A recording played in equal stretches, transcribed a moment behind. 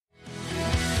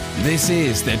This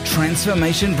is the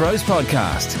Transformation Bros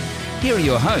Podcast. Here are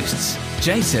your hosts,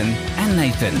 Jason and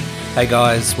Nathan. Hey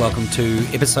guys, welcome to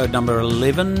episode number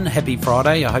 11. Happy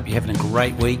Friday. I hope you're having a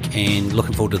great week and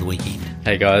looking forward to the weekend.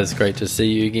 Hey guys, great to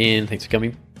see you again. Thanks for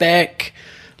coming back.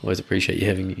 Always appreciate you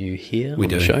having you here on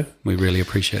the show. We really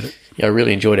appreciate it. Yeah, I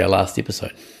really enjoyed our last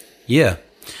episode. Yeah,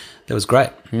 that was great.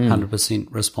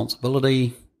 100%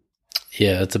 responsibility.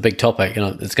 Yeah, it's a big topic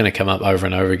and it's going to come up over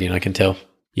and over again, I can tell.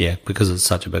 Yeah, because it's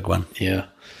such a big one. Yeah.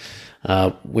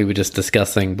 We were just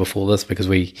discussing before this because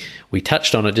we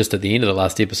touched on it just at the end of the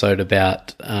last episode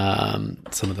about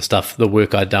some of the stuff, the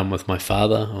work I'd done with my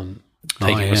father on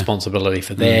taking responsibility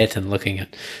for that and looking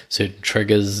at certain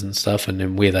triggers and stuff and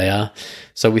then where they are.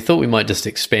 So we thought we might just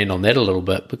expand on that a little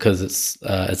bit because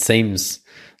it seems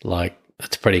like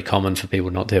it's pretty common for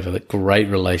people not to have a great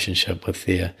relationship with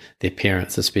their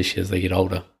parents, especially as they get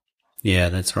older. Yeah,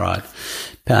 that's right.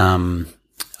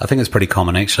 I think it's pretty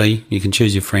common, actually. You can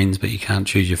choose your friends, but you can't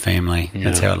choose your family. Yeah.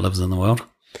 That's how it lives in the world.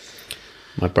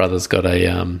 My brother's got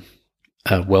a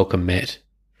welcome mat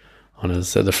on at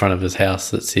the front of his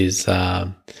house that says,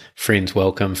 friends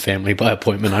welcome, family by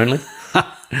appointment only.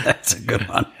 That's a good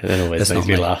one. That always makes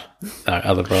me laugh. Our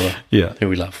other brother, who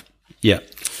we love. Yeah.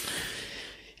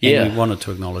 Yeah. And we wanted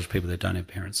to acknowledge people that don't have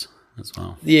parents as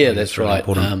well. Yeah, that's right.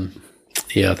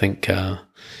 I think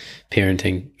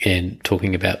parenting and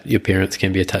talking about your parents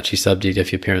can be a touchy subject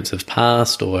if your parents have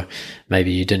passed, or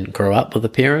maybe you didn't grow up with a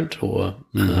parent, or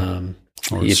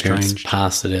your parents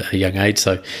passed at a young age.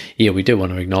 So, yeah, we do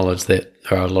want to acknowledge that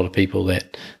there are a lot of people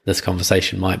that this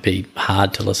conversation might be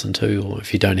hard to listen to, or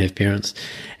if you don't have parents.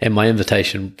 And my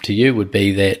invitation to you would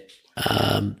be that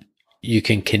you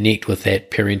can connect with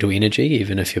that parental energy,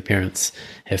 even if your parents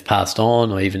have passed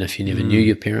on, or even if you never knew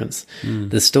your parents.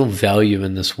 There's still value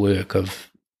in this work of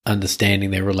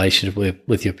understanding their relationship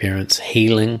with your parents,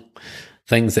 healing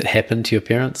things that happened to your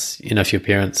parents. You know, if your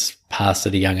parents passed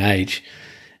at a young age,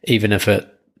 even if it,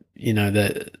 you know,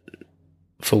 that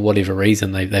for whatever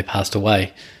reason they passed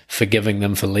away, forgiving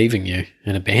them for leaving you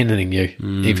and abandoning you,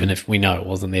 even if we know it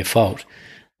wasn't their fault,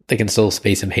 there can still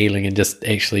be some healing and just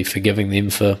actually forgiving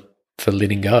them for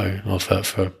letting go, or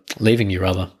for leaving you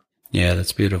rather. Yeah,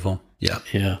 that's beautiful. Yeah.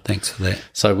 Thanks for that.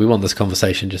 So we want this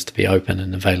conversation just to be open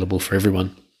and available for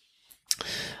everyone.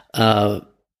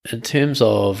 In terms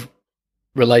of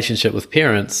relationship with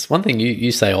parents, one thing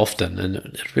you say often, and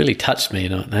it really touched me,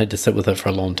 and I had to sit with it for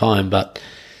a long time, but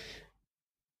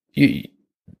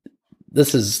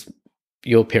this is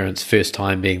your parents' first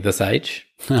time being this age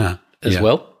as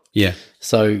well. Yeah.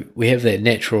 So we have that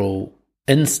natural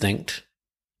instinct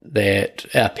that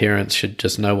our parents should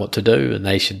just know what to do and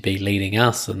they should be leading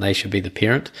us and they should be the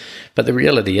parent. But the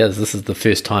reality is this is the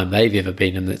first time they've ever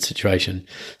been in that situation.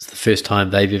 It's the first time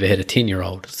they've ever had a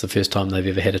 10-year-old. It's the first time they've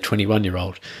ever had a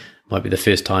 21-year-old. Might be the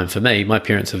first time for me. My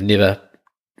parents have never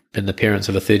been the parents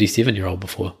of a 37-year-old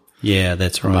before. Yeah,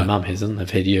 that's right. My mum hasn't. They've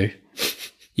had you.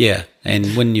 Yeah,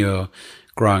 and when you're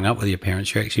growing up with your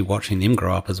parents, you're actually watching them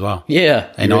grow up as well.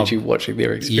 Yeah, and you're actually watching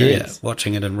their experience. Yeah,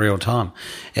 watching it in real time.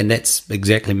 And that's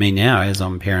exactly me now as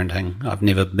I'm parenting. I've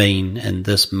never been in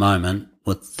this moment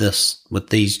with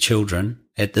these children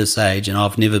at this age, and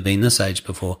I've never been this age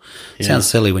before. It sounds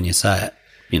silly when you say it,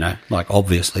 you know, like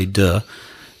obviously, duh.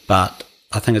 But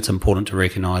I think it's important to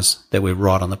recognise that we're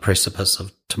right on the precipice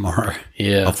of tomorrow,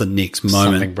 of the next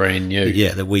moment. Something brand new.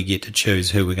 Yeah, that we get to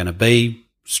choose who we're going to be,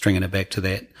 stringing it back to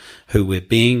that, who we're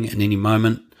being in any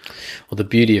moment. Well, the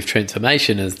beauty of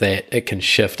transformation is that it can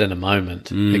shift in a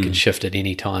moment. It can shift at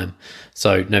any time.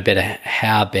 So no matter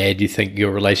how bad you think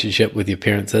your relationship with your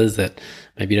parents is, that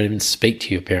maybe you don't even speak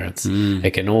to your parents,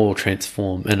 it can all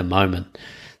transform in a moment.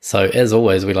 So as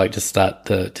always, we like to start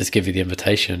to just give you the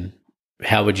invitation.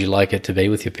 How would you like it to be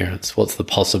with your parents? What's the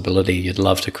possibility you'd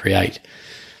love to create?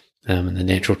 And the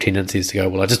natural tendency is to go,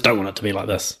 well, I just don't want it to be like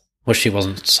this. Wish she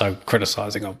wasn't so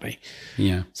criticizing of me.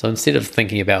 Yeah. So instead of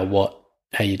thinking about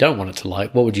how you don't want it to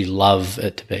like, what would you love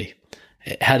it to be?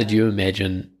 How did you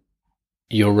imagine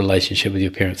your relationship with your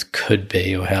parents could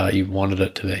be, or how you wanted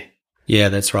it to be? Yeah,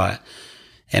 that's right.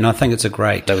 And I think it's a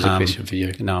great... That was a question for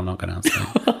you. No, I'm not going to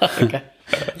answer that. Okay.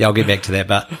 Yeah, I'll get back to that.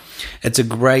 But it's a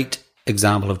great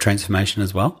example of transformation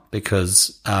as well,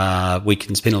 because we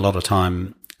can spend a lot of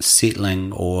time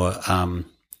settling or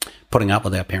putting up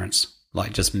with our parents,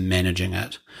 like just managing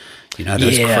it. You know,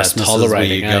 those Christmases where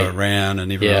you go around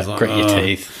and everyone's like, grit your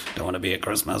teeth. Don't want to be at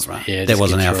Christmas, right? Yeah, that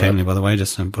wasn't our family, by the way,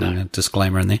 just putting a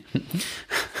disclaimer in there.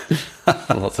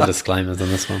 Lots of disclaimers in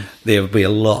this one. There will be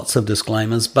lots of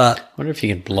disclaimers, but... I wonder if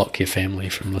you can block your family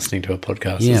from listening to a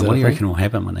podcast. Yeah, what do you reckon will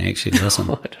happen when they actually listen?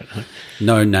 I don't know.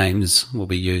 No names will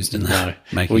be used in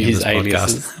making of this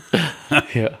podcast.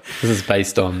 Yeah. This is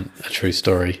based on a true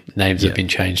story. Names have been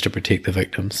changed to protect the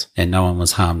victims. And no one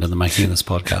was harmed in the making of this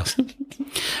podcast.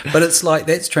 But it's like,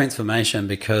 that's transformation,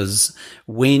 because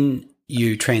when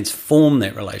you transform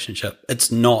that relationship,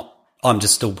 it's not, I'm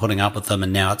just still putting up with them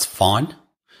and now it's fine.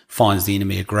 Fine's the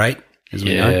enemy of great, as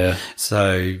we know.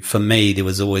 So for me, there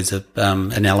was always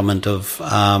an element of,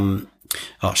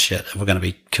 if we're going to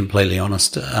be completely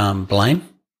honest, blame.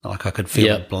 Like I could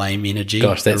feel the blame energy.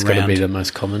 Gosh, that's going to be the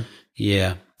most common.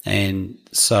 Yeah. And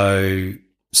so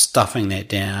stuffing that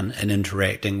down and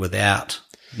interacting without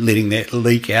letting that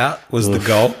leak out was the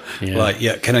goal. Yeah.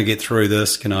 Like, can I get through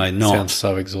this? Can I not? Sounds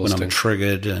so exhausting. When I'm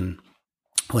triggered and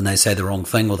when they say the wrong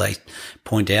thing or they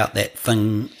point out that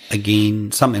thing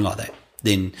again, something like that.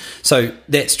 Then, so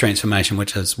that's transformation,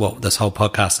 which is what this whole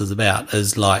podcast is about,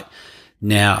 is like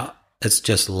now it's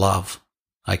just love.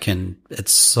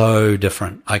 It's so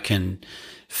different. I can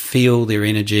feel their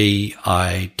energy.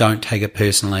 I don't take it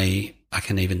personally. I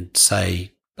can even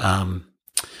say,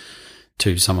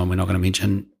 to someone we're not going to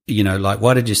mention, like,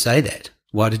 why did you say that?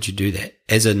 Why did you do that?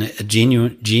 As a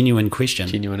genuine question.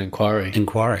 Genuine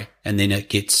inquiry. And then it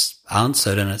gets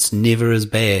answered and it's never as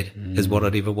bad as what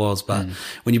it ever was. But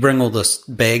when you bring all this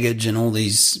baggage and all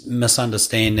these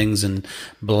misunderstandings and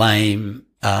blame,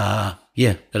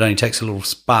 it only takes a little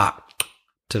spark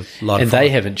to light and a fire. They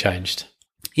haven't changed.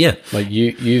 Yeah. Like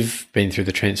you've been through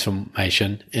the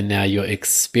transformation and now you're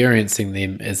experiencing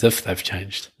them as if they've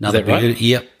changed. Is that right?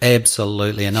 Yep,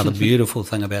 absolutely. Another beautiful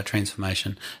thing about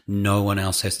transformation, no one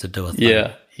else has to do it.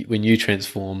 Yeah. When you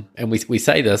transform, and we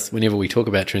say this whenever we talk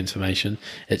about transformation,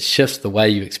 it shifts the way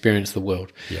you experience the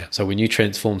world. Yeah. So when you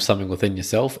transform something within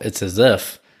yourself, it's as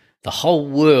if the whole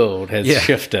world has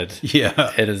shifted.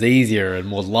 Yeah. It is easier and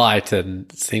more light and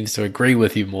seems to agree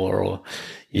with you more or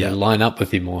line up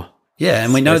with you more. Yeah,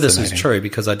 and we know this is true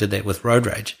because I did that with road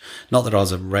rage. Not that I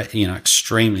was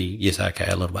extremely,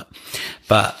 a little bit.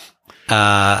 But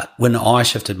when I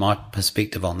shifted my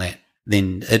perspective on that,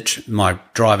 then my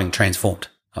driving transformed.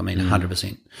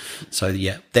 100%. So,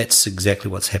 yeah, that's exactly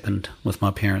what's happened with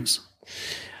my parents.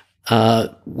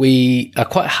 We are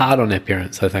quite hard on our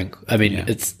parents, I think.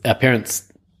 It's our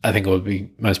parents, I think it would be,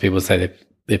 most people would say that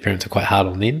their parents are quite hard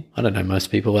on them. I don't know most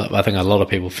people. I think a lot of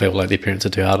people feel like their parents are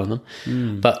too hard on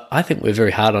them. But I think we're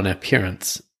very hard on our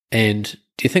parents. And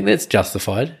do you think that's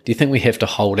justified? Do you think we have to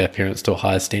hold our parents to a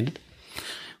higher standard?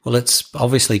 Well, it's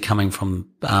obviously coming from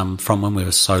when we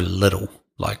were so little.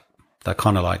 Like, they're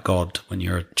kind of like God when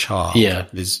you're a child. Yeah.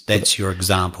 That's your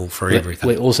example for everything.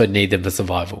 We also need them for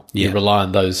survival. Yeah. You rely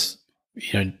on those,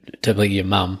 typically your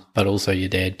mum, but also your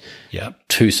dad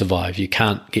to survive. You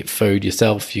can't get food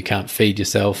yourself. You can't feed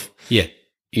yourself. Yeah.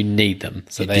 You need them.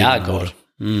 So they are God.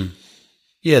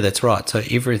 Yeah, that's right. So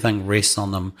everything rests on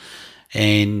them.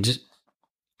 And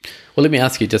well, let me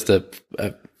ask you just to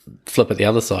flip it the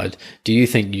other side. Do you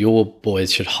think your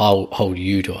boys should hold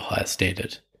you to a higher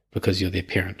standard because you're their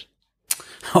parent?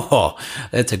 Oh,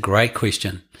 that's a great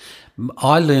question.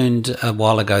 I learned a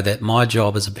while ago that my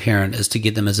job as a parent is to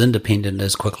get them as independent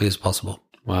as quickly as possible.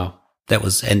 Wow.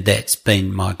 That's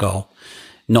been my goal.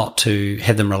 Not to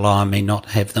have them rely on me, not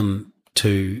have them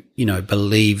to,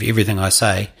 believe everything I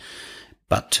say,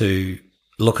 but to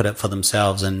look at it for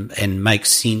themselves and make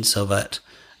sense of it.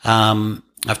 I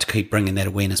have to keep bringing that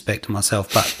awareness back to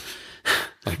myself,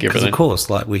 but because of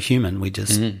course, like we're human, we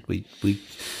just, we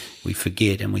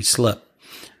forget and we slip.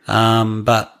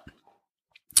 But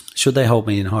should they hold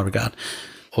me in high regard?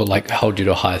 Or like hold you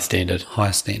to a higher standard?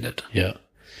 Higher standard. Yeah.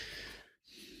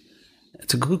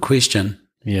 It's a good question.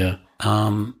 Yeah.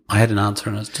 I had an answer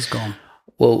and it's just gone.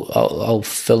 Well, I'll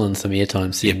fill in some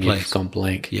airtime seeing you've gone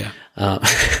blank. Yeah.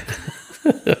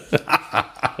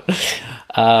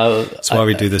 That's why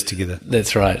we do this together.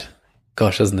 That's right.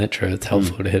 Gosh, isn't that true? It's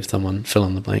helpful to have someone fill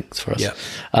in the blanks for us.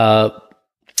 Yeah.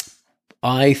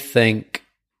 I think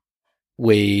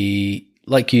we,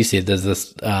 like you said, there's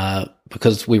this,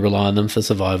 because we rely on them for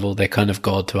survival, they're kind of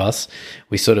God to us.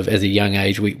 We sort of, as a young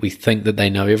age, we think that they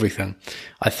know everything.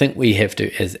 I think we have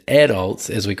to, as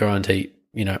adults, as we grow into,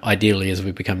 ideally as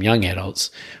we become young adults,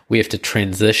 we have to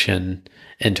transition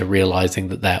into realizing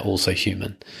that they're also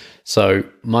human. So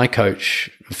my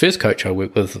first coach I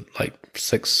worked with like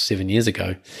 6-7 years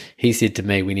ago, he said to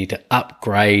me, we need to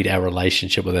upgrade our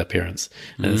relationship with our parents.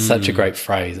 And it's such a great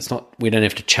phrase. It's not, we don't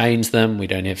have to change them. We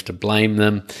don't have to blame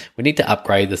them. We need to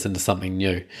upgrade this into something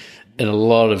new. in a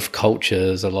lot of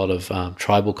cultures, a lot of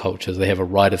tribal cultures, they have a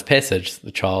rite of passage.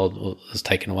 The child is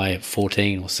taken away at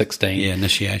 14 or 16. Yeah,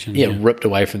 initiation. Yeah, ripped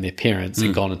away from their parents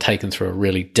and gone and taken through a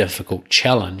really difficult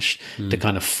challenge to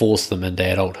kind of force them into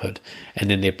adulthood. And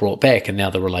then they're brought back, and now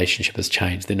the relationship has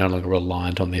changed. They're no longer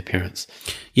reliant on their parents.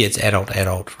 Yeah, it's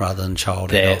adult rather than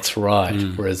child adult. That's right.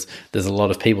 Whereas there's a lot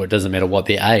of people, it doesn't matter what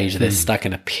their age, they're stuck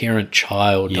in a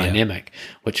parent-child dynamic,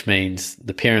 which means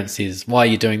the parent says, why are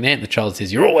you doing that? And the child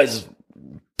says, you're always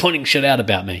pointing shit out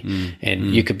about me.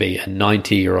 And you could be a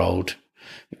 90-year-old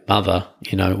mother,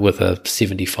 you know, with a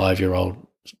 75-year-old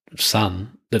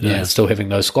son that is still having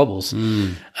those squabbles.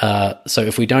 So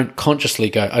if we don't consciously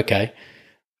go, okay,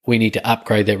 we need to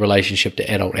upgrade that relationship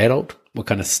to adult, we're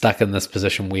kind of stuck in this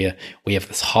position where we have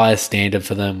this higher standard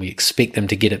for them. We expect them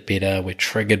to get it better. We're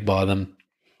triggered by them.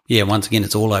 Yeah, once again,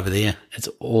 it's all over there. It's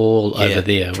all over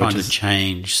there. Trying to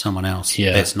change someone else.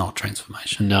 Yeah. That's not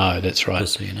transformation. No, that's right.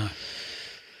 Just so you know.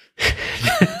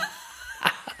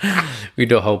 We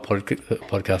do a whole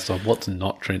podcast on what's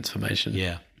not transformation.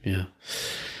 Yeah. Yeah.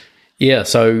 Yeah,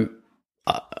 so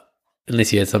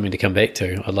unless you had something to come back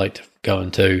to, I'd like to go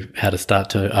into how to start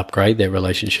to upgrade their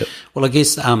relationship. Well, I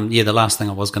guess, the last thing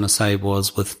I was going to say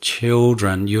was with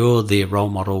children, you're their role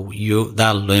model.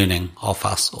 They're learning off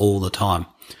us all the time.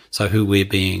 So who we're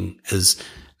being is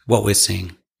what we're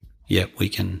seeing. Yeah, we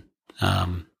can.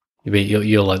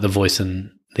 You're like the voice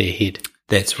in their head.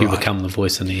 That's right. You become the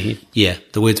voice in their head. Yeah,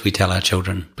 the words we tell our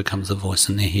children becomes the voice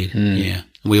in their head. Yeah,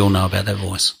 we all know about that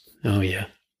voice. Oh, yeah.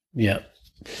 Yeah.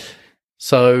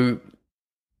 So,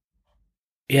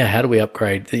 yeah, how do we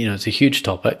upgrade? You know, it's a huge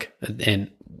topic,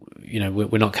 and, you know,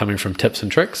 we're not coming from tips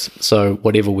and tricks. So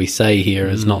whatever we say here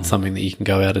is not something that you can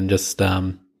go out and just,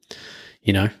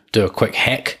 you know, do a quick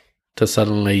hack to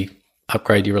suddenly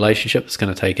upgrade your relationship. It's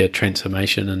going to take a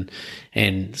transformation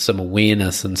and some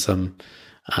awareness and some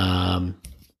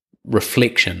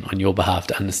reflection on your behalf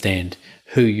to understand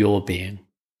who you're being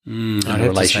in a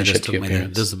relationship to your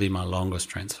parents. This will be my longest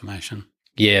transformation.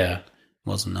 Yeah.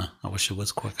 Wasn't it? I wish it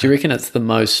was quicker. Do you reckon it's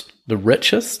the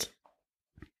richest?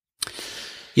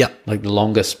 Yeah. Like the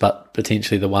longest, but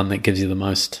potentially the one that gives you the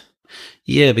most?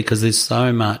 Yeah, because there's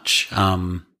so much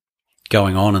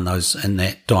going on in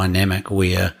that dynamic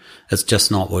where it's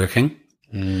just not working.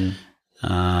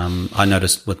 I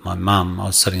noticed with my mum, I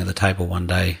was sitting at the table one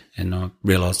day and I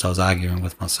realised I was arguing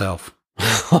with myself.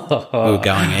 We were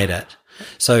going at it.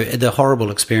 So the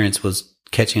horrible experience was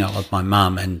catching up with my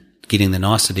mum and getting the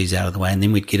niceties out of the way, and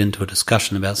then we'd get into a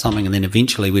discussion about something, and then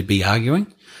eventually we'd be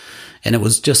arguing. And it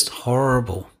was just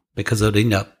horrible because I'd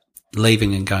end up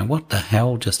leaving and going, what the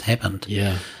hell just happened?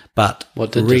 Yeah. But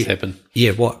what did just happen?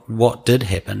 Yeah, what did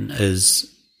happen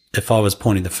is if I was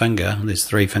pointing the finger, there's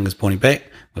 3 fingers pointing back.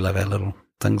 We'll have our little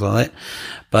things like that.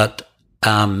 But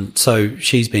so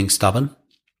she's being stubborn,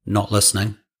 not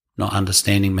listening, not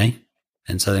understanding me.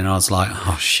 And so then I was like,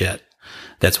 oh, shit,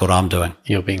 that's what I'm doing.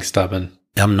 You're being stubborn.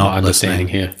 I'm not understanding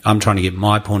listening here. I'm trying to get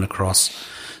my point across.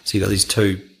 So you got these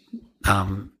 2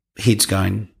 heads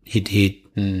going head to head.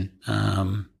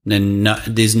 Then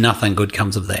there's nothing good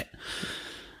comes of that.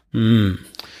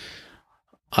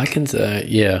 I can say,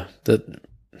 yeah, the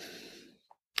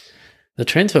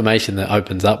transformation that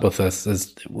opens up with this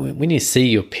is when you see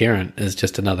your parent as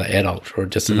just another adult or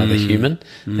just another human,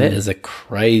 that is a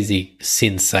crazy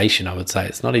sensation, I would say.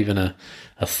 It's not even a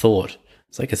thought.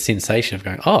 It's like a sensation of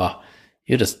going, oh,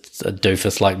 you're just a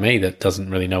doofus like me that doesn't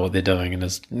really know what they're doing and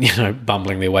is, you know,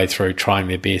 bumbling their way through, trying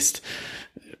their best,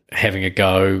 having a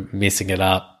go, messing it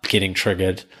up, getting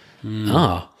triggered.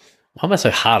 Oh, why am I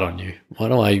so hard on you? Why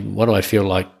do I feel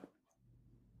like,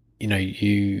 you know,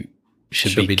 you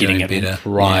should be getting it better.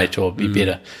 Right, or be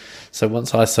better? So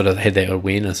once I sort of had that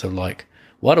awareness of like,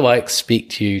 why do I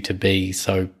expect you to be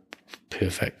so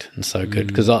perfect and so good?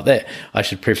 Because I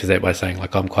should preface that by saying,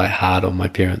 like, I'm quite hard on my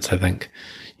parents. I think,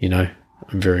 you know,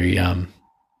 I'm very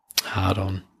hard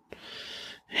on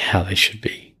how they should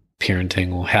be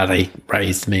parenting or how they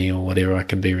raised me or whatever. I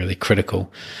can be really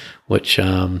critical, which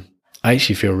I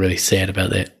actually feel really sad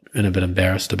about that and a bit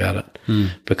embarrassed about it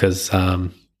because,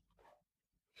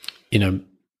 you know,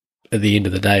 at the end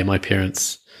of the day, my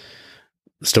parents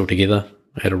are still together.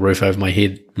 I had a roof over my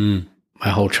head my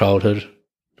whole childhood.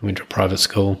 I went to a private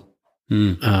school.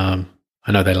 I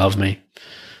know they love me.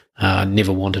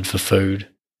 Never wanted for food.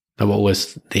 They were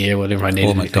always there whenever I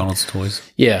needed anything. McDonald's toys.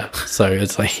 Yeah. So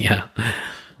it's like, yeah,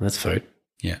 that's food.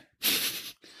 Yeah.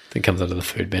 It comes under the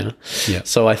food banner. Yeah.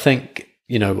 So I think,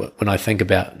 you know, when I think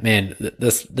about, man,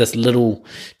 this little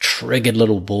triggered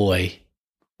little boy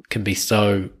can be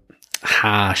so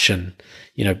harsh and,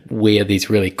 you know, wear these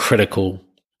really critical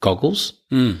goggles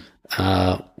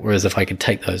Whereas if I can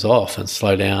take those off and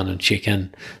slow down and check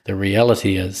in, the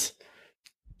reality is,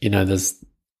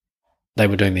 they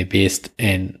were doing their best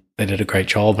and they did a great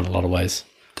job in a lot of ways.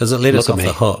 Does it let us Look off at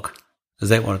the me. hook? Is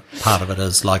that what part of it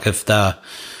is? Like if they're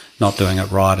not doing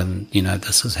it right and,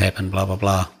 this has happened, blah, blah,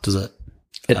 blah. Does it?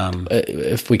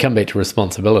 If we come back to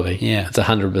responsibility, Yeah. it's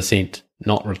 100%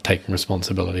 not taking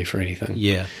responsibility for anything.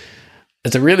 Yeah.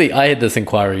 I had this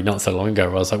inquiry not so long ago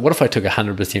where I was like, what if I took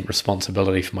 100%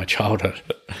 responsibility for my childhood?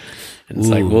 And it's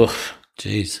like, woof,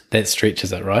 Jeez. that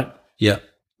stretches it, right? Yeah.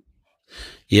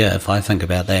 Yeah, if I think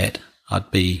about that,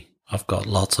 I've got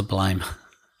lots of blame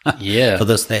Yeah. for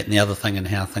this, that, and the other thing and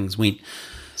how things went.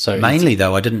 So Mainly,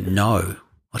 though, I didn't know.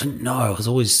 I was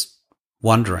always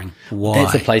wondering why.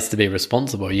 that's a place to be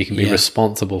responsible. You can be Yeah.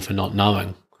 responsible for not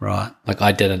knowing. Right. Like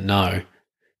I didn't know.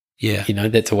 Yeah.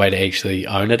 That's a way to actually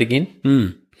own it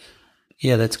again.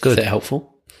 Yeah, that's Is good. that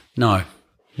helpful? No.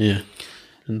 Yeah.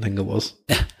 Didn't think it was.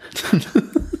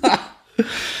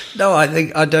 No,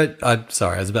 I'm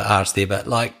sorry, I was a bit harsh there, but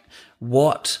like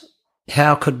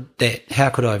how could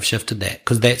I have shifted that?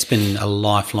 Because that's been a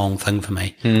lifelong thing for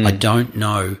me. I don't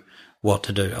know what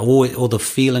to do, or the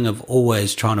feeling of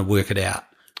always trying to work it out.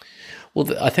 Well,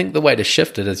 I think the way to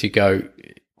shift it is you go,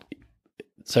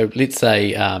 so let's say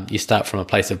you start from a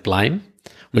place of blame,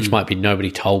 which might be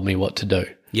nobody told me what to do.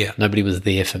 Yeah. Nobody was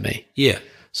there for me. Yeah.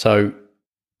 So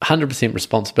 100%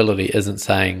 responsibility isn't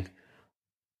saying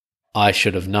I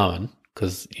should have known,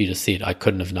 because you just said I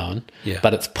couldn't have known. Yeah.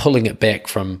 But it's pulling it back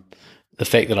from the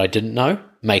fact that I didn't know,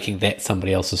 making that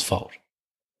somebody else's fault.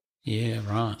 Yeah,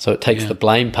 right. So it takes the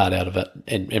blame part out of it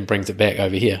and brings it back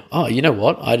over here. Oh, you know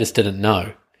what? I just didn't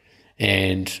know.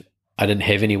 And I didn't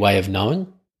have any way of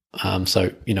knowing.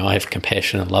 So, I have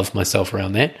compassion and love myself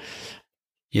around that.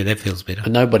 Yeah, that feels better.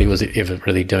 But nobody was ever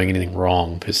really doing anything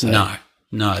wrong per se.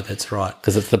 No, that's right.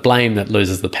 Because it's the blame that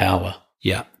loses the power.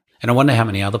 Yeah. And I wonder how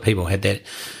many other people had that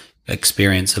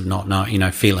experience of not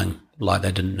knowing, feeling like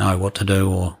they didn't know what to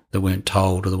do, or they weren't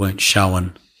told, or they weren't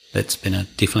shown. That's been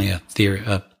definitely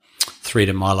a thread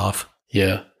in my life.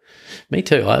 Yeah. Me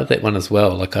too. I have that one as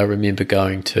well. Like I remember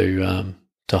going to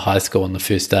high school on the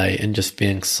first day and just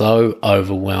being so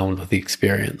overwhelmed with the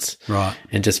experience. Right.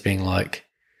 And just being like,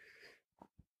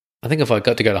 I think if I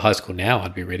got to go to high school now,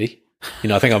 I'd be ready.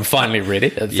 I think I'm finally ready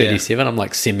at 37. I'm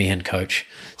like, send me in, coach.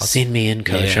 Send me in,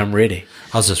 coach. Yeah. I'm ready.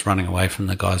 I was just running away from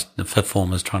the guys, the fifth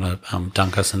formers trying to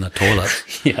dunk us in the toilet.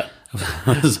 Yeah.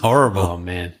 It was horrible. Oh,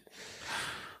 man.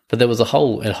 But there was at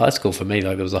high school for me,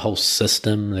 like there was a whole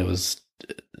system. It was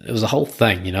a whole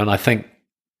thing, and I think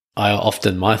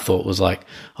my thought was like,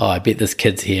 oh, I bet this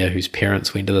kid's here whose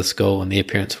parents went to the school and their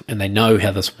parents, and they know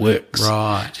how this works.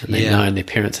 Right. And they know, and their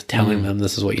parents are telling them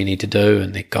this is what you need to do,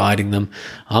 and they're guiding them.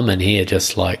 I'm in here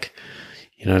just like,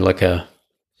 like a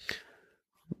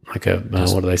what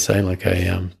do they say? Like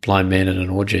a blind man in an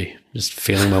orgy, just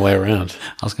feeling my way around.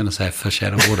 I was going to say a fish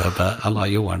out of water, but I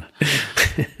like your one.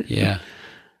 Yeah.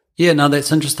 Yeah, no,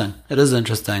 that's interesting. It is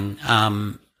interesting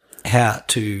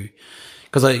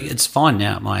because it's fine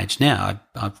now at my age now.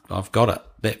 I've got it.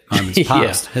 That moment's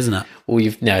past, hasn't it? Well,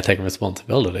 you've now taken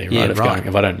responsibility, right? Yeah, Going,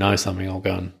 if I don't know something, I'll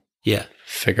go and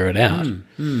figure it out.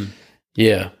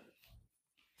 Yeah.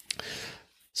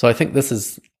 So I think this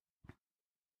is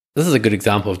a good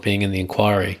example of being in the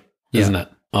inquiry, isn't it?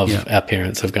 Of our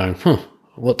parents of going,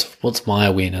 what's my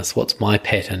awareness? What's my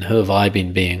pattern? Who have I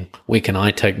been being? Where can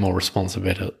I take more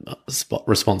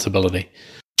responsibility?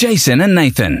 Jason and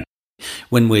Nathan.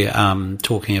 When we're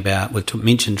talking about, we've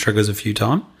mentioned triggers a few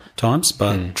times,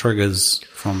 but triggers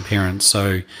from parents.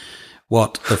 So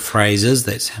what the phrase is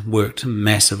that's worked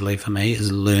massively for me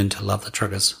is learn to love the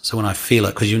triggers. So when I feel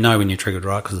it, because when you're triggered,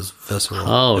 right? Because it's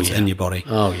visceral. It's in your body.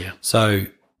 Oh, yeah. So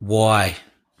why?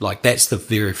 Like that's the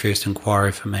very first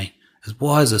inquiry for me. Is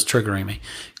why is this triggering me?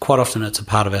 Quite often it's a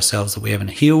part of ourselves that we haven't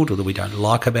healed or that we don't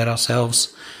like about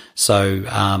ourselves. So,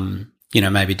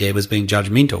 maybe Dad was being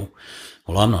judgmental.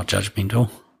 Well, I'm not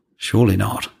judgmental. Surely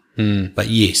not. But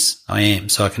yes, I am.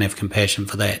 So I can have compassion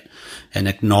for that and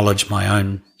acknowledge my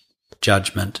own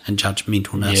judgment and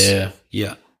judgmentalness.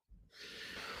 Yeah.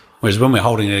 Whereas when we're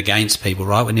holding it against people,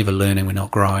 right, we're never learning, we're not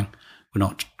growing.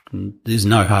 There's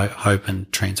no hope in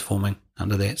transforming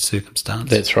under that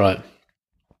circumstance. That's right.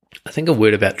 I think a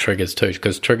word about triggers too,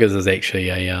 because triggers is actually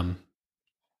a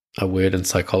word in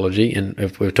psychology. And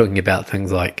if we're talking about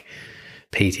things like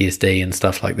PTSD and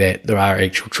stuff like that, there are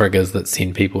actual triggers that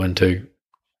send people into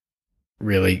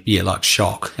really... Yeah, like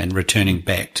shock and returning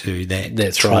back to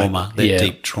that trauma. That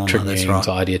deep trauma. Triggering, that's right.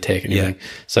 Anxiety attack and everything.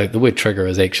 So the word trigger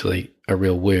is actually a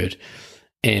real word.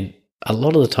 And a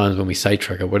lot of the times when we say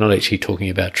trigger, we're not actually talking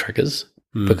about triggers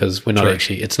because we're not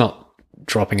actually... It's not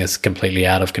dropping us completely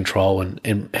out of control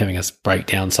and having us break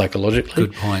down psychologically.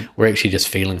 Good point. We're actually just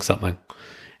feeling something.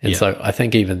 And so I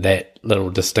think even that little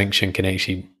distinction can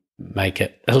actually make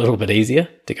it a little bit easier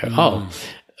to go, oh,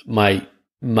 my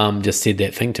mum just said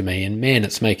that thing to me, and man,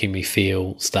 it's making me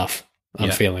feel stuff.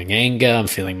 I'm feeling anger. I'm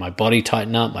feeling my body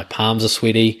tighten up. My palms are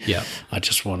sweaty. Yeah. I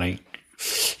just want to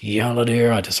yell at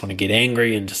her. I just want to get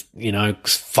angry and just,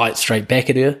 fight straight back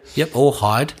at her. Yep. Or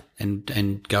hide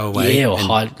and go away. Yeah, or and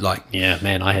hide. Like,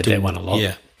 Man, I had that one a lot.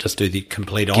 Yeah. Just do the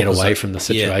complete Get opposite. away from the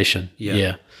situation.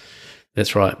 Yeah.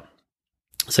 That's right.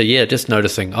 So just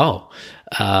noticing,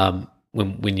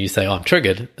 when you say, I'm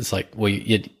triggered, it's like, well,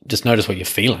 you just notice what you're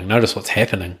feeling. Notice what's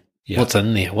happening. Yeah. What's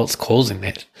in there? What's causing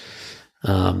that?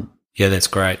 Yeah, that's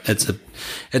great.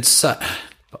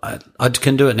 I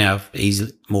can do it now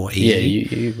more easy. Yeah,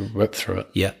 you rip through it.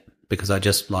 Yeah, because I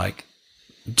just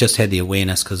had the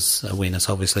awareness, because awareness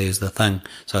obviously is the thing.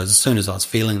 So as soon as I was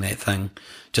feeling that thing,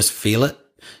 just feel it.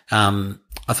 I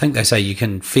think they say you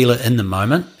can feel it in the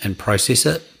moment and process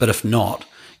it, but if not,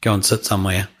 go and sit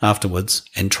somewhere afterwards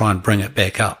and try and bring it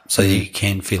back up so that you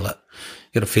can feel it.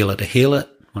 You got to feel it to heal it.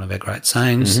 One of our great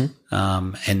sayings.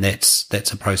 And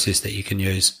that's a process that you can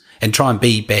use, and try and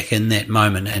be back in that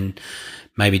moment and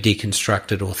maybe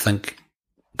deconstruct it or think,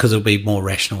 because it'll be more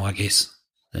rational, I guess,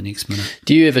 the next minute.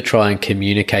 Do you ever try and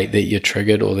communicate that you're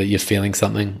triggered or that you're feeling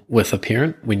something with a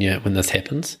parent when this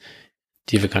happens?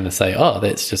 Do you ever kind of say, oh,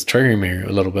 that's just triggering me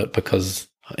a little bit because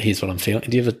here's what I'm feeling?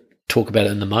 Do you ever talk about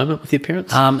it in the moment with your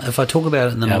parents? If I talk about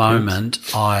it in the moment,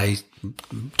 I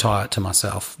tie it to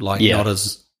myself, not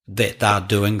as that they're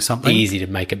doing something. Easy to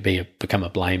make it become a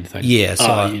blame thing. Yeah.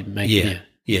 So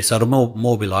so it'll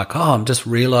more be like, oh, I'm just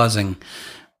realizing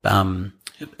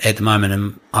at the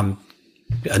moment I'm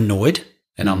annoyed,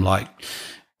 and I'm like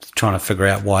trying to figure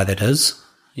out why that is.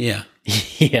 Yeah.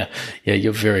 Yeah,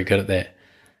 you're very good at that.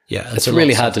 Yeah. It's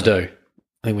really hard to do.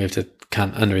 I think we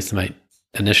can't underestimate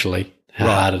initially how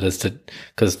hard it is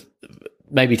because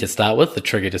maybe to start with, the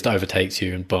trigger just overtakes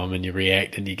you and boom, and you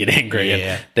react and you get angry.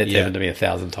 And that's happened to me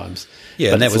 1,000 times.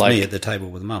 Yeah, but and that was me at the table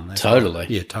with Mum. Totally.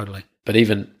 Yeah, totally. But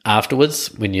even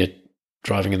afterwards, when you're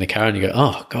driving in the car and you go,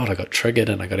 oh, God, I got triggered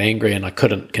and I got angry and I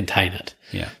couldn't contain it.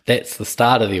 Yeah. That's the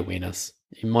start of the awareness.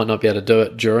 You might not be able to do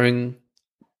it during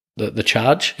the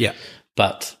charge. Yeah.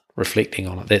 But reflecting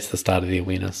on it, that's the start of the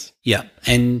awareness. Yeah.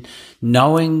 And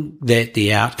knowing that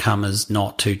the outcome is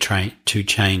not to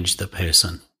change the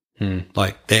person.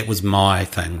 Like, that was my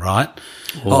thing, right?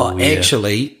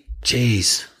 Actually,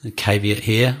 geez, the caveat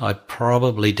here, I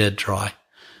probably did try.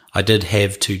 I did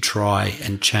have to try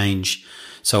and change.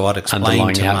 So I'd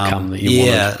explain to Mum,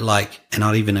 and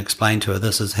I'd even explain to her,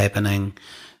 this is happening,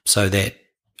 so that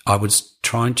I was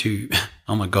trying to,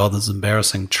 oh my God, this is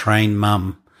embarrassing, train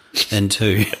Mum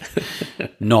into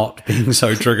not being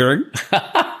so triggering.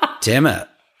 Damn it.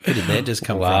 Where did that just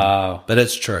come from? But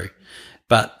it's true.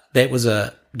 But that was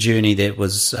a journey that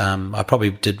was, I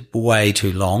probably did way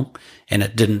too long, and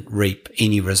it didn't reap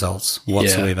any results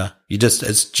whatsoever.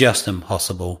 It's just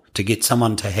impossible to get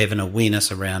someone to have an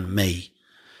awareness around me.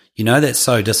 That's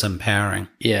so disempowering.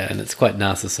 Yeah. And it's quite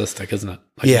narcissistic, isn't it?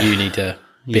 Like, you need to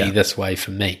be this way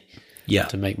for me. Yeah.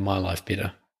 To make my life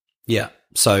better. Yeah.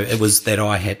 So it was that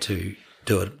I had to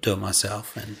do it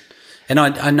myself. And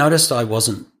I noticed I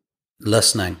wasn't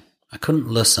listening. I couldn't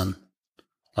listen.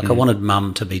 Like, I wanted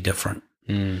Mum to be different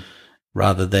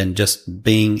rather than just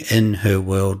being in her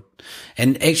world.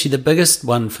 And actually the biggest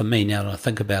one for me, now that I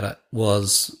think about it,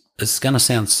 it's going to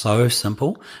sound so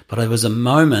simple, but there was a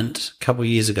moment a couple of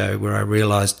years ago where I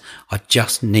realized I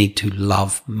just need to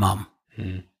love Mum.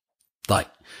 Like,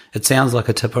 it sounds like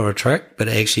a tip or a trick, but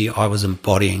actually I was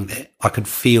embodying that. I could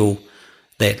feel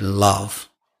that love,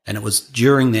 and it was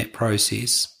during that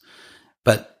process.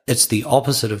 But it's the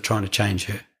opposite of trying to change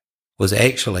her, was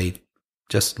actually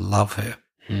just love her.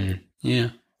 Yeah.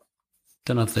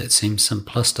 Don't know if that seems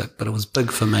simplistic, but it was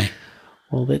big for me.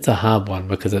 Well, that's a hard one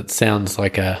because it sounds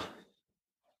like a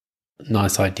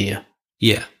nice idea.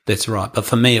 Yeah, that's right. But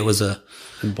for me, it was it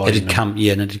had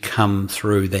come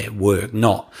through that work.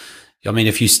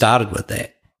 If you started with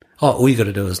that, all you got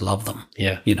to do is love them.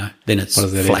 Yeah. Then it's what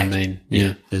does that flat. Even mean?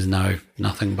 Yeah. There's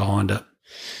nothing behind it.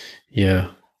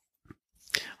 Yeah.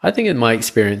 I think in my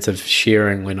experience of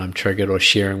sharing when I'm triggered or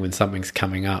sharing when something's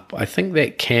coming up, I think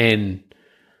that can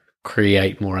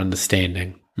create more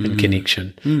understanding and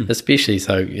connection, especially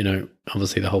so,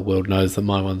 obviously the whole world knows that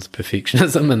my one's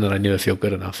perfectionism and that I never feel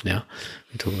good enough now.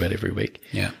 We talk about it every week.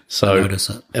 Yeah. So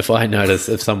notice it.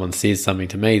 if someone says something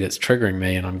to me that's triggering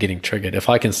me and I'm getting triggered, if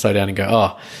I can slow down and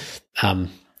go,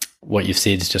 what you've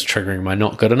said is just triggering my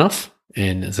not good enough,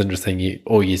 And it's interesting,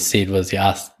 all you said was you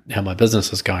asked how my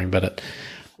business was going, but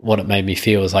what it made me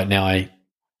feel is like now I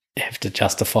have to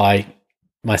justify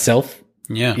myself,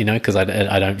 Yeah. because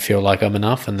I don't feel like I'm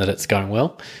enough and that it's going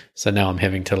well. So now I'm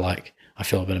having to I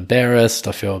feel a bit embarrassed.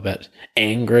 I feel a bit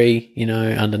angry,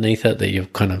 underneath it, that you're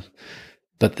kind of,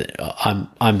 but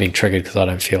I'm being triggered because I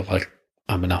don't feel like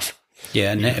I'm enough.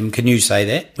 Yeah. And can you say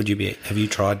that? Have you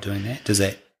tried doing that? Does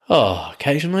that? Oh,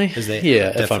 occasionally. Is that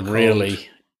if I'm difficult? really,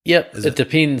 it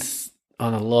depends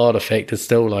on a lot of factors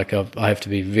still. Like I have to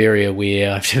be very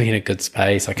aware. I have to be in a good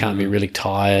space. I can't be really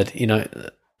tired,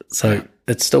 so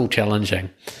it's still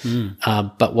challenging.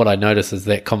 But what I notice is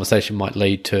that conversation might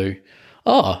lead to,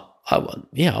 I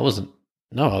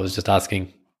was just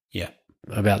asking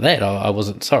about that. I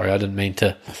wasn't sorry. I didn't mean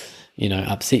to,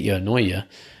 upset you, annoy you.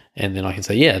 And then I can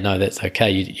say, yeah, no, that's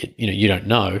okay. You don't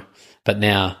know. But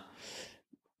now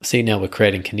we're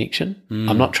creating connection.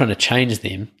 I'm not trying to change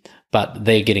them, but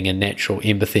they're getting a natural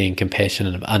empathy and compassion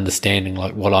and understanding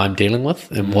like what I'm dealing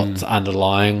with and what's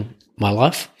underlying my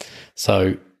life.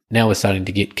 So now we're starting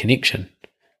to get connection,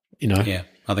 Yeah.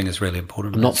 I think it's really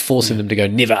important. I'm not forcing them to go,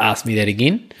 never ask me that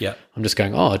again. Yeah. I'm just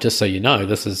going, just so you know,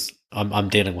 I'm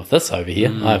dealing with this over here.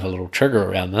 I have a little trigger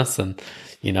around this, and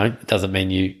it doesn't mean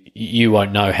you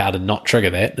won't know how to not trigger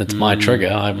that. It's my trigger.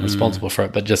 I'm responsible for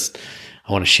it, but just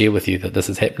I want to share with you that this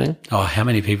is happening. Oh, how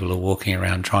many people are walking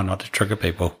around trying not to trigger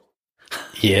people?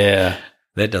 Yeah.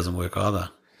 That doesn't work either.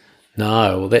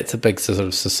 No, well, that's a big sort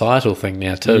of societal thing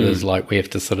now too. Is like we have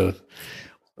to sort of,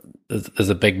 there's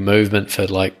a big movement for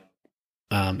like,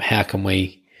 how can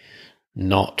we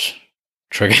not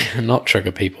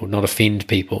trigger people, not offend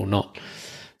people,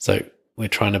 so we're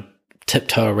trying to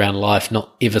tiptoe around life,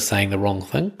 not ever saying the wrong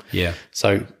thing. Yeah.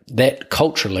 So that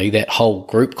culturally, that whole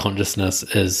group consciousness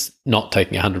is not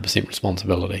taking 100%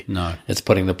 responsibility. No. It's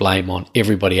putting the blame on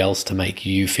everybody else to make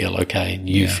you feel okay and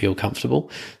you feel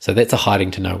comfortable. So that's a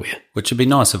hiding to nowhere. Which would be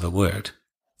nice if it worked,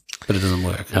 but it doesn't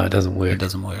work. No, it doesn't work. It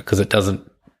doesn't work. Because it doesn't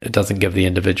give the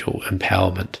individual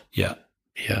empowerment. Yeah.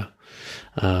 Yeah.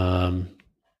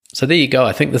 So there you go.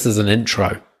 I think this is an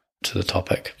intro to the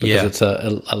topic because it's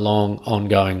a long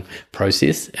ongoing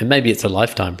process, and maybe it's a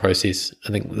lifetime process.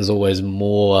 I think there's always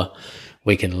more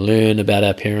we can learn about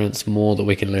our parents, more that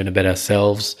we can learn about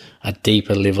ourselves, a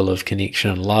deeper level of connection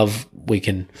and love we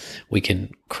can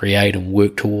create and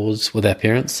work towards with our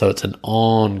parents. So it's an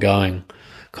ongoing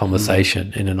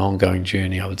conversation and an ongoing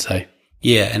journey, I would say.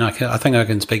 Yeah, and I think I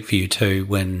can speak for you too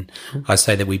when I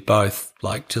say that we both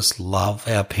just love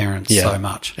our parents so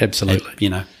much. Absolutely.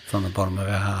 From the bottom of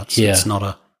our hearts. Yeah. It's not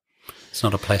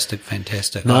a plastic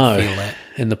fantastic. No. I feel that.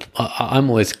 And I'm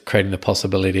always creating the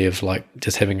possibility of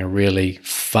just having a really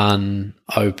fun,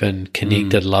 open,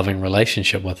 connected, loving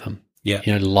relationship with them. Yeah.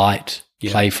 Light,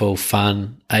 playful,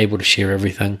 fun, able to share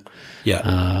everything.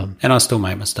 Yeah. And I still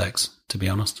make mistakes, to be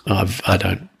honest. I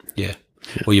don't. Yeah.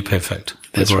 Well, you're perfect.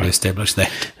 We've already established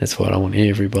that. That's what I want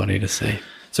everybody to see.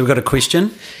 So we've got a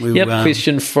question.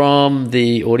 Question from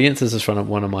the audience. This is from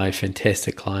one of my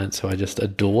fantastic clients who I just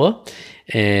adore.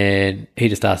 And he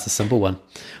just asked a simple one.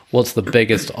 What's the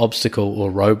biggest obstacle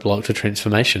or roadblock to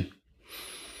transformation?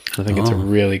 I think it's a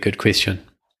really good question.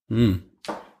 The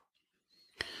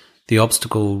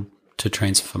obstacle to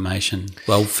transformation.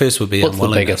 Well, first would be What's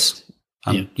unwillingness. the biggest?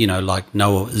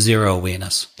 Zero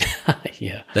awareness.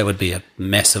 Yeah. That would be a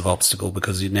massive obstacle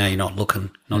because now you're not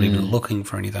even looking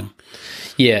for anything.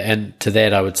 Yeah, and to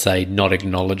that I would say not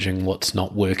acknowledging what's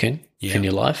not working in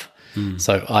your life.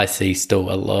 So I see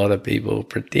still a lot of people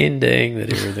pretending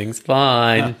that everything's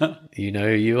fine. You know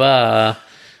who you are,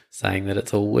 saying that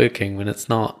it's all working when it's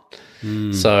not.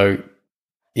 So,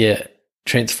 yeah,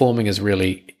 transforming is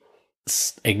really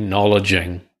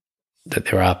acknowledging that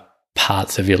there are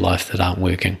parts of your life that aren't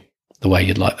working the way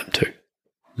you'd like them to.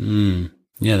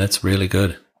 Yeah, that's really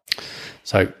good.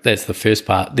 So that's the first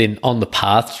part. Then on the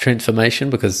path to transformation,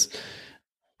 because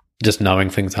just knowing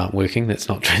things aren't working, that's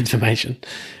not transformation.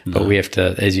 No. But we have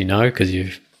to, as you know, because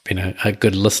you've been a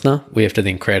good listener, we have to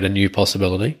then create a new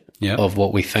possibility of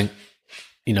what we think,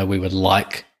 we would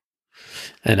like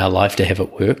in our life to have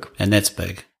it work. And that's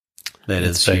big.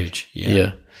 That's big. Huge.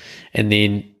 Yeah. And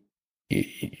then, you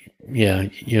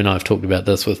and I have talked about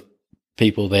this with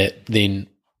people that then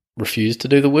refuse to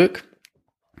do the work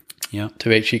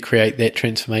to actually create that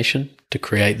transformation, to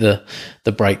create the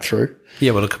breakthrough.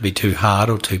 Yeah, well, it could be too hard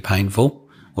or too painful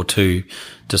or too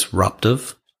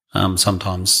disruptive.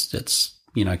 Sometimes it's,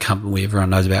 everyone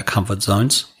knows about comfort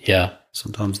zones. Yeah.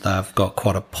 Sometimes they've got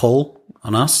quite a pull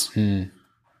on us.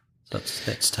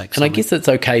 That's takes. And I guess it's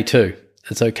okay too.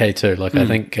 It's okay too. I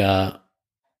think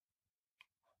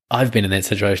I've been in that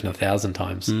situation 1,000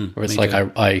 times where it's me like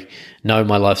I know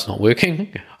my life's not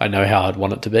working. I know how I'd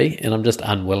want it to be, and I'm just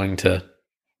unwilling to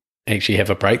actually have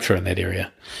a breakthrough in that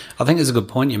area. I think it's a good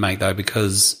point you make, though,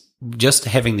 because just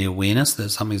having the awareness that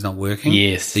something's not working,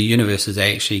 Yes. the universe is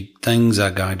actually, things are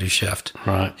going to shift.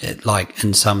 Right. Like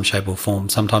in some shape or form.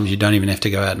 Sometimes you don't even have to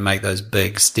go out and make those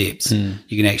big steps.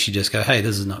 You can actually just go, hey,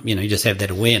 this is not, you just have that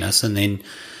awareness. And then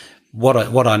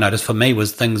what I noticed for me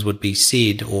was things would be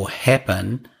said or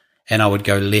happen, and I would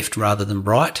go left rather than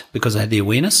right because I had the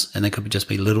awareness, and they could just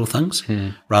be little things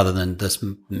rather than this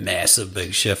massive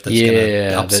big shift that's going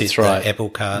to upset that's right. the apple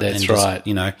cart. That's and just,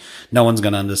 right. No one's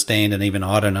going to understand, and even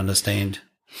I don't understand.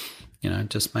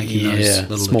 Just making those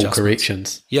little small adjustments.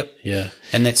 corrections. Yep. Yeah.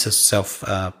 And that's a self,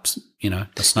 a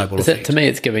snowball effect. To me,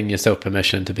 it's giving yourself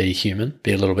permission to be human,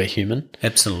 be a little bit human.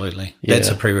 Absolutely. Yeah. That's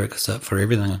a prerequisite for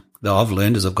everything that I've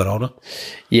learned as I've got older.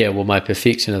 Yeah, well, my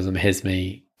perfectionism has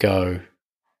me go,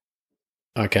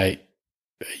 okay,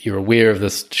 you're aware of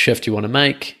this shift you want to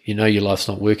make. You know your life's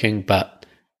not working, but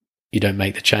you don't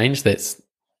make the change. That's,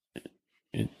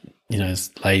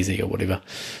 it's lazy or whatever.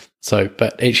 So,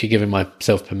 but actually giving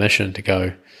myself permission to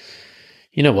go,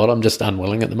 you know what, I'm just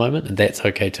unwilling at the moment, and that's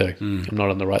okay too. I'm not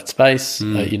in the right space,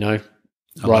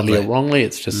 rightly or wrongly.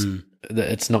 It's just,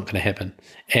 it's not going to happen.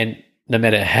 And no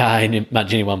matter how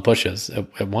much anyone pushes,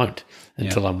 it won't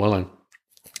until I'm willing.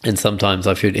 And sometimes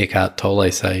I've heard Eckhart Tolle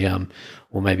say,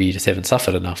 well, maybe you just haven't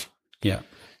suffered enough. Yeah.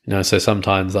 So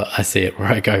sometimes I see it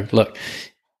where I go, look,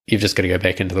 you've just got to go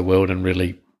back into the world and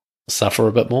really suffer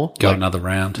a bit more. Go another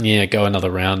round. Yeah, go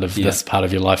another round of this part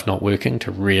of your life not working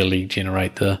to really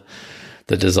generate the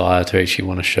desire to actually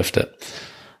want to shift it.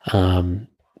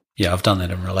 Yeah, I've done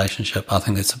that in a relationship. I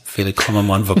think that's a fairly common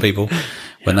one for people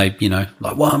when they,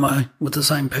 like, why am I with the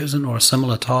same person or a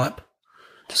similar type?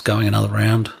 Just going another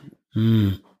round.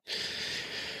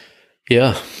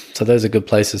 Yeah, so those are good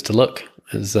places to look.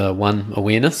 Is one,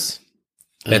 awareness.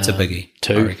 That's a biggie,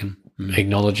 two, I reckon.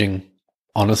 Acknowledging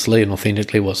honestly and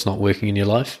authentically what's not working in your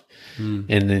life. And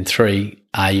then three,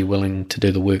 are you willing to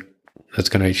do the work that's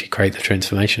going to actually create the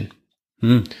transformation?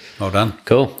 Well done.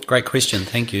 Cool. Great question.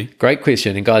 Thank you. Great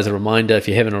question. And guys, a reminder, if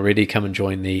you haven't already, come and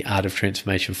join the Art of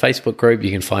Transformation Facebook group.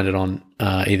 You can find it on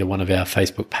either one of our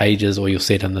Facebook pages, or you'll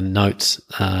see it in the notes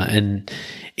in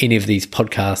any of these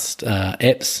podcast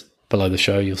apps. Below the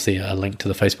show, you'll see a link to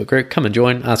the Facebook group. Come and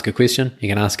join, ask a question. You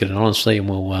can ask it anonymously, and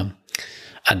we'll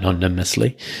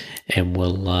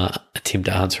attempt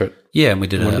to answer it. Yeah, and we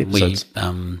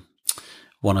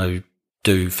want to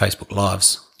do Facebook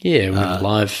Lives. Yeah, we're going to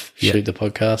live shoot the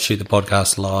podcast. Shoot the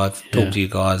podcast live, talk to you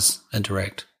guys,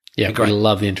 interact. Yeah, we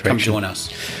love the interaction. Come join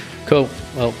us. Cool.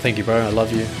 Well, thank you, bro. I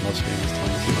love you. I love spending this time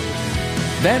with you.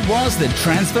 That was the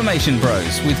Transformation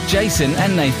Bros with Jason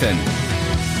and Nathan.